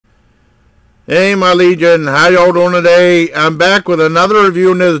Hey, my Legion, how y'all doing today? I'm back with another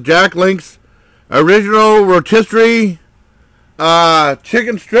review, and this is Jack Link's original rotisserie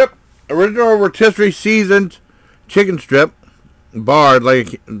chicken strip. Original rotisserie seasoned chicken strip bar,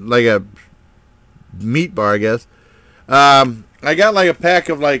 like a meat bar, I guess. I got like a pack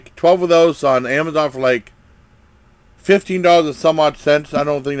of like 12 of those on Amazon for like $15 and some odd cents. I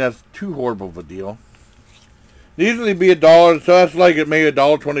don't think that's too horrible of a deal. They usually be $1, so that's like it maybe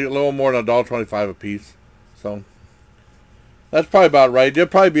 $1.20, a little more than $1.25 a piece. So that's probably about right. It'll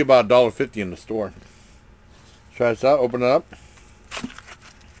probably be about $1.50 in the store. Try this out. Open it up.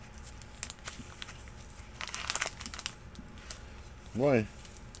 Boy,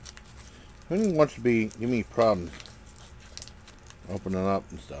 who wants to give me problems opening up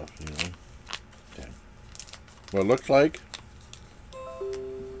and stuff, you know? Okay. What it looks like.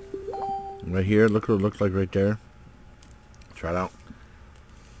 Right here, look what it looks like right there. Try it out.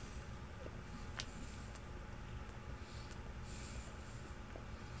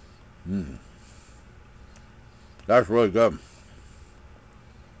 That's really good.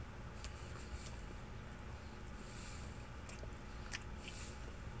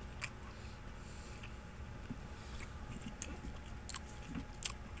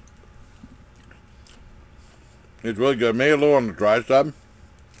 It's really good. Maybe a little on the dry side.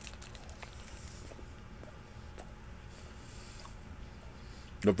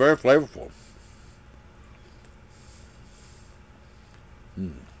 They're very flavorful.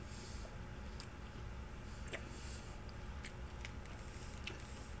 And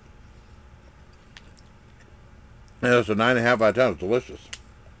it's a 9.5 out of 10. It's delicious.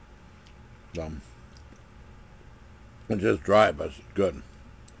 It's just dry, but it's good.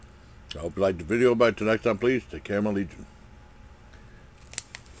 I hope you liked the video. But till next time, please take care, my Legion.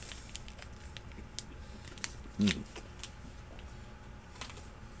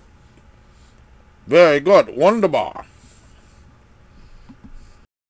 Very good. Wonderbar.